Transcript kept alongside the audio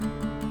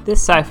This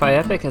sci-fi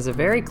epic has a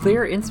very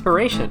clear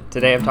inspiration.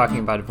 Today I'm talking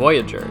about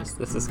Voyagers.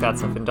 This is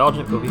Scott's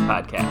Self-Indulgent Movie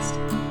Podcast.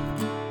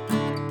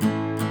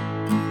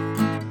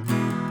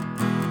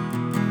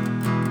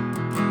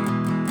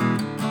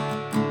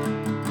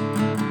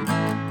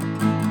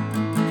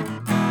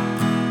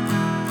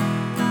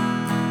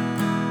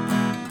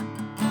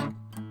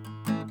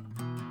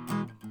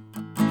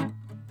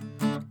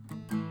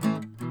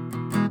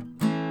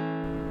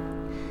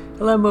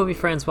 Hello movie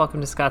friends, welcome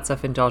to Scott's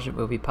Self-Indulgent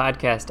Movie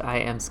Podcast. I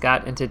am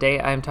Scott, and today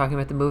I am talking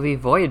about the movie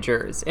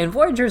Voyagers. And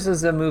Voyagers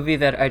is a movie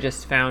that I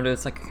just found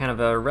was like kind of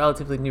a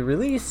relatively new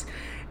release,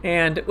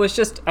 and it was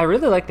just, I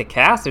really like the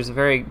cast. There's a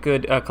very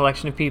good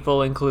collection of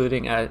people,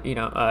 including,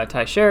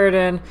 Ty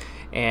Sheridan,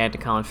 and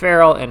Colin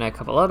Farrell, and a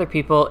couple other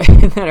people,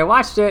 and then I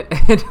watched it,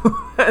 and it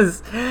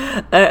was,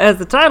 as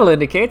the title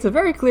indicates, a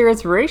very clear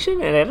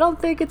inspiration, and I don't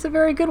think it's a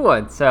very good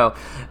one. So,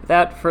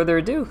 without further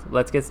ado,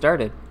 let's get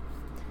started.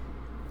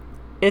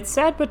 It's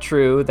sad but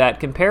true that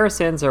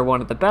comparisons are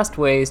one of the best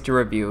ways to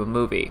review a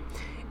movie.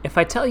 If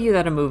I tell you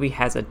that a movie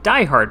has a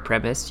Die Hard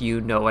premise, you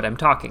know what I'm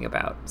talking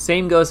about.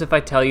 Same goes if I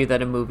tell you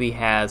that a movie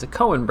has a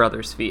Coen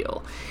Brothers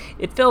feel.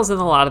 It fills in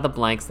a lot of the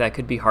blanks that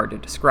could be hard to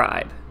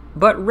describe.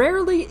 But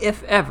rarely,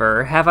 if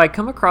ever, have I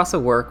come across a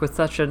work with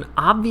such an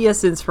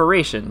obvious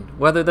inspiration,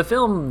 whether the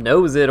film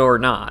knows it or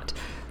not.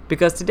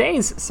 Because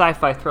today's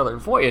sci-fi thriller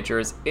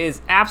Voyagers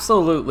is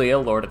absolutely a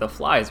Lord of the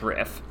Flies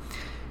riff.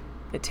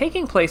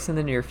 Taking place in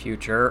the near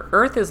future,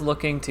 Earth is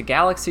looking to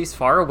galaxies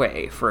far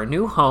away for a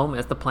new home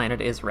as the planet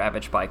is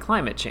ravaged by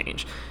climate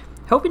change.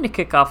 Hoping to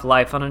kick off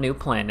life on a new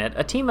planet,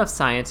 a team of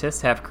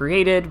scientists have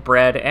created,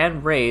 bred,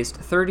 and raised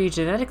 30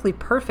 genetically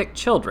perfect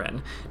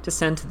children to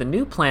send to the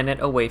new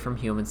planet away from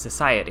human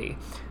society,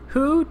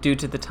 who, due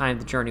to the time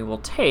the journey will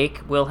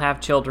take, will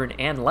have children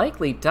and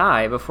likely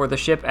die before the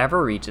ship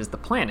ever reaches the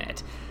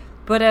planet.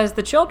 But as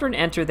the children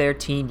enter their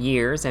teen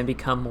years and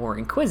become more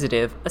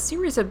inquisitive, a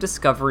series of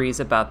discoveries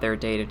about their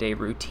day-to-day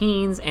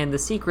routines and the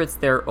secrets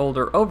their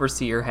older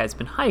overseer has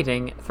been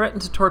hiding threaten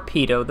to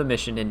torpedo the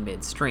mission in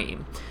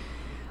midstream.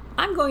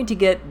 I'm going to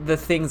get the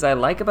things I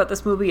like about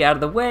this movie out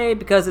of the way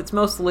because it's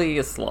mostly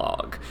a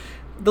slog.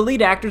 The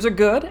lead actors are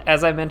good,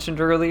 as I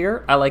mentioned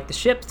earlier. I like the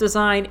ship's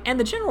design, and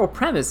the general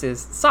premise is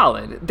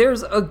solid.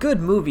 There's a good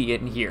movie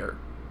in here.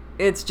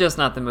 It's just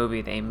not the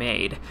movie they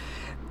made.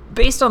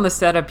 Based on the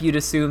setup, you'd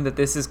assume that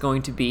this is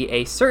going to be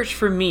a search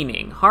for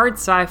meaning, hard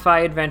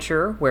sci-fi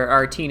adventure where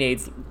our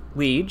teenage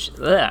leads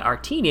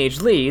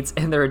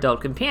and their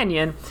adult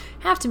companion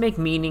have to make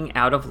meaning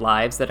out of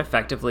lives that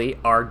effectively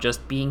are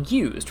just being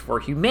used for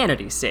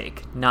humanity's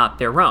sake, not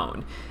their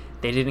own.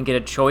 They didn't get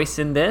a choice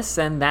in this,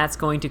 and that's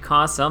going to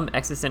cause some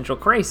existential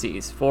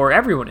crises for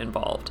everyone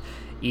involved,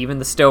 even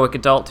the stoic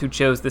adult who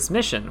chose this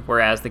mission,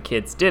 whereas the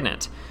kids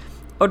didn't.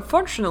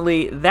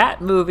 Unfortunately, that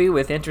movie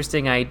with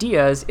interesting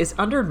ideas is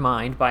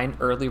undermined by an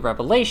early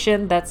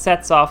revelation that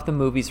sets off the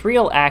movie's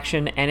real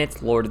action and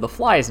its Lord of the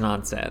Flies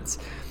nonsense.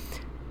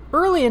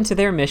 Early into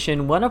their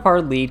mission, one of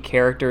our lead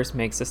characters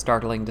makes a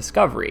startling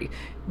discovery.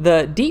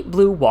 The deep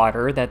blue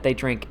water that they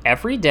drink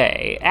every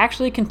day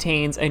actually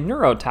contains a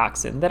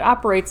neurotoxin that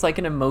operates like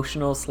an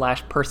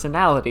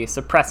emotional/personality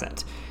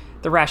suppressant.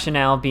 The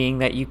rationale being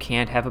that you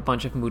can't have a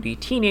bunch of moody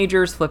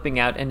teenagers flipping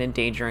out and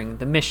endangering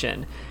the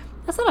mission.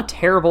 That's not a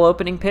terrible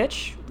opening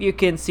pitch. You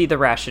can see the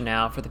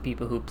rationale for the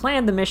people who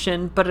planned the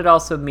mission, but it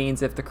also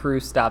means if the crew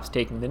stops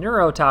taking the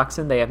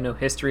neurotoxin, they have no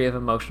history of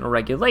emotional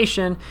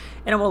regulation,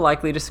 and it will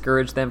likely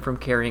discourage them from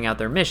carrying out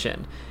their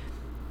mission.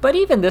 But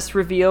even this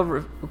reveal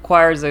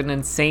requires an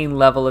insane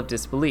level of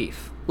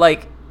disbelief.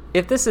 Like,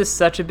 if this is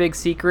such a big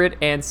secret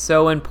and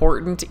so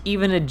important,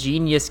 even a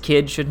genius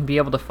kid shouldn't be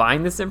able to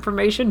find this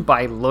information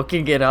by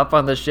looking it up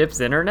on the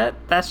ship's internet?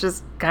 That's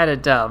just kind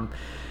of dumb.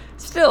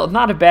 Still,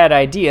 not a bad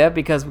idea,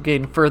 because we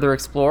can further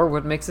explore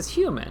what makes us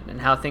human,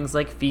 and how things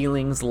like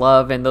feelings,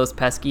 love, and those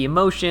pesky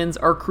emotions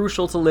are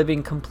crucial to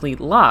living complete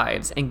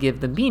lives, and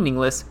give the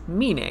meaningless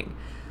meaning.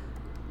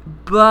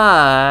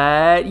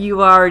 But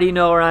you already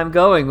know where I'm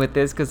going with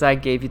this, because I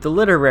gave you the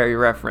literary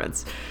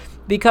reference.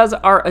 Because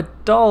our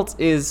adult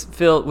is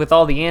filled with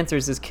all the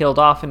answers is killed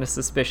off in a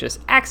suspicious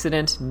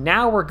accident,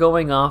 now we're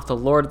going off the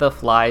Lord of the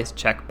Flies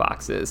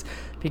checkboxes,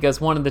 because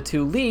one of the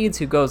two leads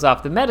who goes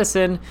off the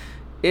medicine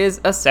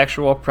is a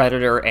sexual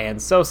predator and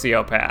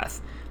sociopath.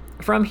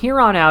 From here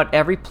on out,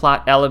 every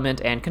plot element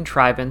and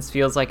contrivance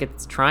feels like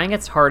it's trying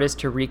its hardest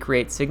to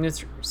recreate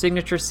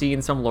signature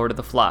scenes from Lord of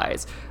the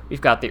Flies. We've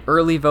got the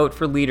early vote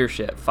for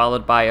leadership,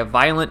 followed by a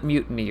violent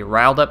mutiny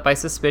riled up by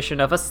suspicion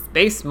of a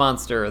space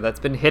monster that's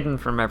been hidden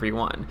from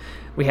everyone.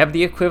 We have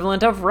the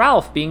equivalent of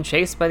Ralph being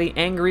chased by the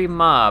angry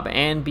mob,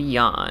 and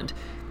beyond.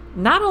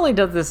 Not only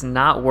does this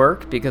not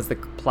work because the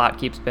plot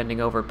keeps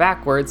bending over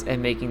backwards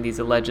and making these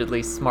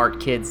allegedly smart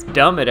kids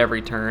dumb at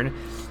every turn,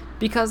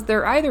 because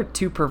they're either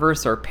too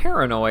perverse or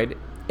paranoid,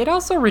 it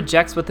also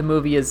rejects what the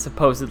movie is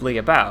supposedly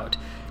about.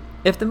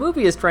 If the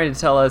movie is trying to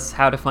tell us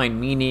how to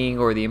find meaning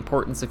or the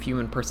importance of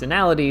human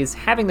personalities,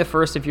 having the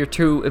first of your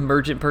two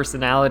emergent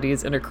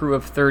personalities and a crew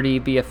of 30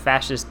 be a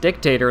fascist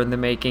dictator in the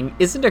making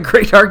isn't a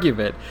great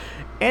argument.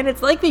 And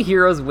it's like the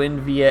heroes win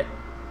via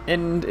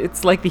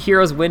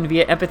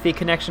empathy,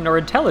 connection, or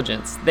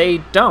intelligence. They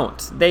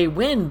don't. They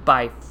win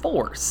by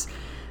force.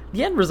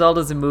 The end result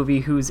is a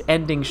movie whose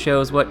ending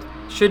shows what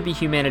should be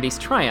humanity's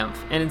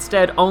triumph, and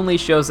instead only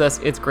shows us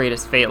its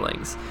greatest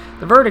failings.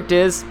 The verdict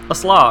is a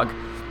slog.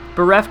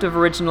 Bereft of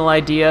original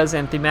ideas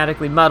and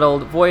thematically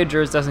muddled,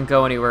 Voyagers doesn't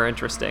go anywhere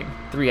interesting.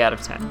 3 out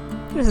of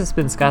 10. This has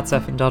been Scott's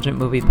Self-Indulgent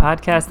Movie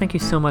Podcast. Thank you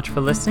so much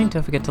for listening.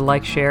 Don't forget to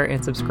like, share,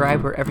 and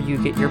subscribe wherever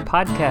you get your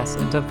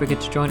podcasts. And don't forget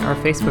to join our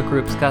Facebook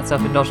group, Scott's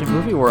Self-Indulgent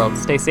Movie World.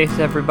 Stay safe,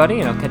 everybody,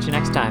 and I'll catch you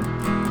next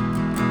time.